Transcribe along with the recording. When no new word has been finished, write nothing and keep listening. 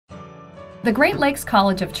The Great Lakes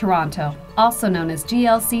College of Toronto, also known as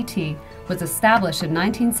GLCT, was established in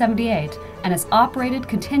 1978 and has operated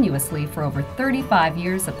continuously for over 35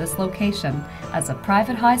 years at this location as a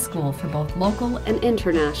private high school for both local and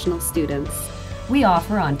international students. We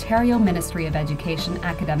offer Ontario Ministry of Education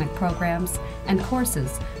academic programs and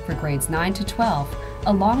courses for grades 9 to 12,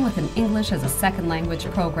 along with an English as a second language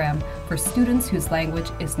program for students whose language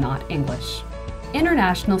is not English.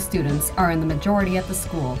 International students are in the majority at the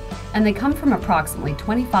school, and they come from approximately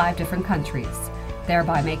 25 different countries,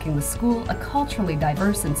 thereby making the school a culturally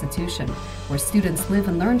diverse institution where students live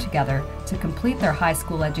and learn together to complete their high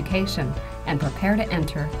school education and prepare to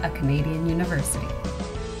enter a Canadian university.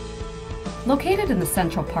 Located in the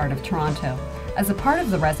central part of Toronto, as a part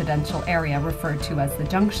of the residential area referred to as the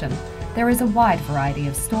Junction, there is a wide variety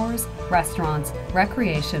of stores, restaurants,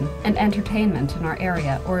 recreation, and entertainment in our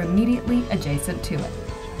area or immediately adjacent to it.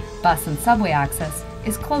 Bus and subway access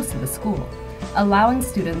is close to the school, allowing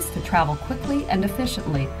students to travel quickly and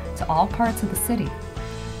efficiently to all parts of the city.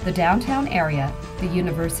 The downtown area, the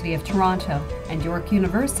University of Toronto, and York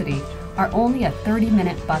University are only a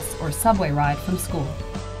 30-minute bus or subway ride from school.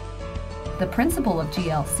 The principal of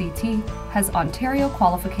GLCT has Ontario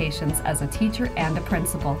qualifications as a teacher and a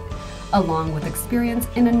principal, along with experience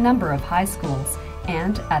in a number of high schools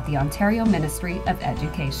and at the Ontario Ministry of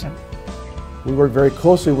Education. We work very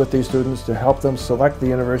closely with these students to help them select the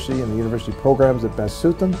university and the university programs that best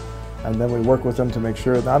suit them, and then we work with them to make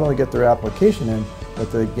sure not only get their application in,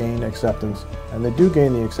 but they gain acceptance. And they do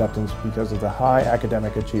gain the acceptance because of the high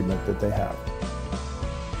academic achievement that they have.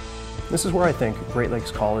 This is where I think Great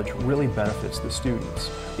Lakes College really benefits the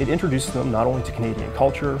students. It introduces them not only to Canadian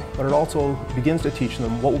culture, but it also begins to teach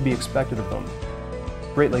them what will be expected of them.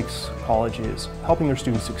 Great Lakes College is helping their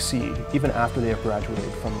students succeed even after they have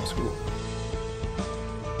graduated from the school.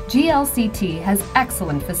 GLCT has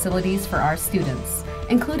excellent facilities for our students,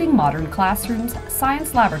 including modern classrooms,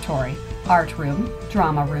 science laboratory, art room,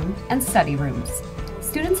 drama room, and study rooms.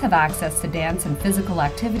 Students have access to dance and physical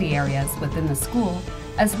activity areas within the school,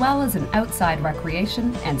 as well as an outside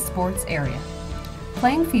recreation and sports area.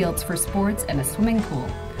 Playing fields for sports and a swimming pool,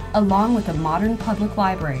 along with a modern public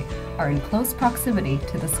library, are in close proximity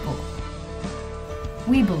to the school.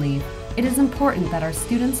 We believe it is important that our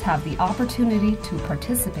students have the opportunity to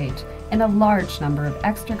participate in a large number of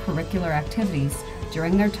extracurricular activities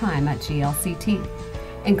during their time at GLCT,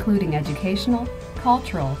 including educational,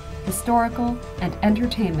 cultural, historical, and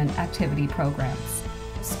entertainment activity programs.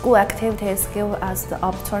 School activities give us the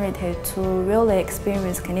opportunity to really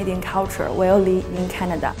experience Canadian culture while living in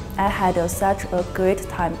Canada. I had such a great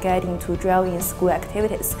time getting to drive in school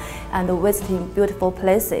activities and visiting beautiful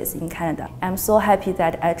places in Canada. I'm so happy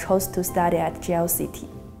that I chose to study at GLCT.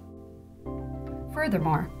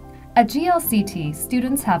 Furthermore, at GLCT,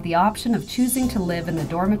 students have the option of choosing to live in the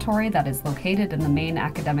dormitory that is located in the main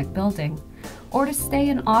academic building, or to stay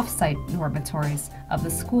in off-site dormitories of the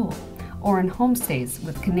school, or in homestays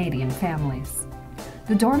with Canadian families.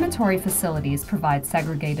 The dormitory facilities provide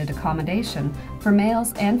segregated accommodation for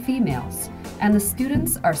males and females, and the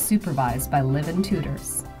students are supervised by live-in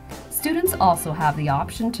tutors. Students also have the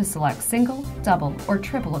option to select single, double, or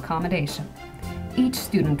triple accommodation. Each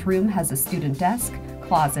student room has a student desk,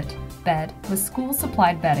 closet, bed with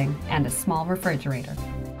school-supplied bedding and a small refrigerator.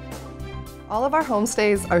 All of our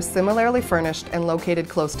homestays are similarly furnished and located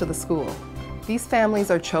close to the school. These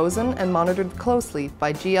families are chosen and monitored closely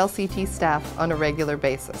by GLCT staff on a regular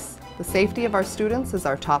basis. The safety of our students is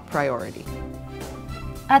our top priority.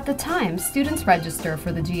 At the time students register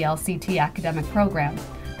for the GLCT academic program,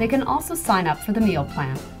 they can also sign up for the meal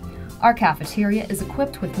plan. Our cafeteria is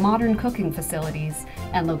equipped with modern cooking facilities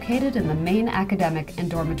and located in the main academic and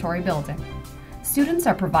dormitory building. Students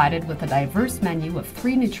are provided with a diverse menu of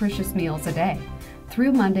 3 nutritious meals a day,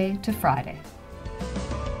 through Monday to Friday.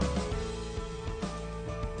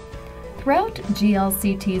 Throughout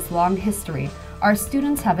GLCT's long history, our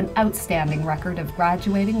students have an outstanding record of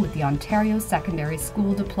graduating with the Ontario Secondary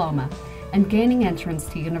School Diploma and gaining entrance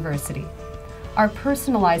to university. Our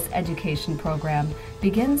personalized education program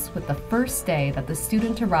begins with the first day that the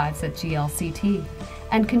student arrives at GLCT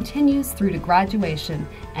and continues through to graduation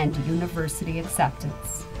and university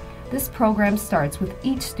acceptance. This program starts with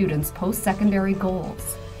each student's post-secondary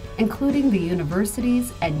goals, including the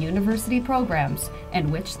universities and university programs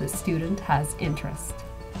in which the student has interest.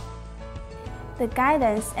 The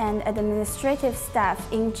guidance and administrative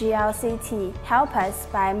staff in GLCT help us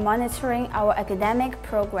by monitoring our academic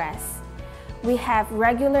progress. We have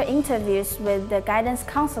regular interviews with the guidance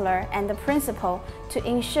counselor and the principal to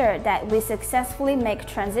ensure that we successfully make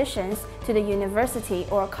transitions to the university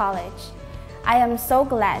or college. I am so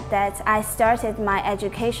glad that I started my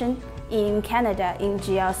education in Canada in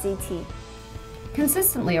GLCT.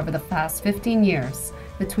 Consistently over the past 15 years,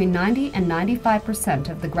 between 90 and 95%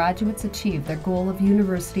 of the graduates achieve their goal of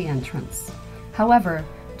university entrance. However,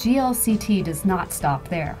 GLCT does not stop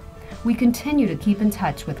there. We continue to keep in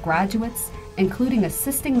touch with graduates, including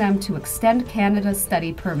assisting them to extend Canada's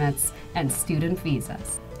study permits and student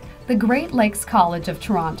visas. The Great Lakes College of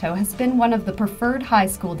Toronto has been one of the preferred high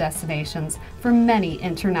school destinations for many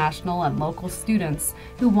international and local students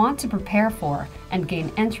who want to prepare for and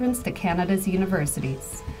gain entrance to Canada's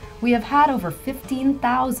universities. We have had over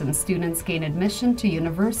 15,000 students gain admission to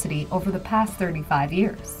university over the past 35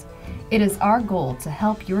 years. It is our goal to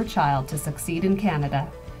help your child to succeed in Canada.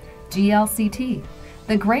 GLCT,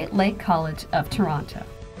 the Great Lakes College of Toronto.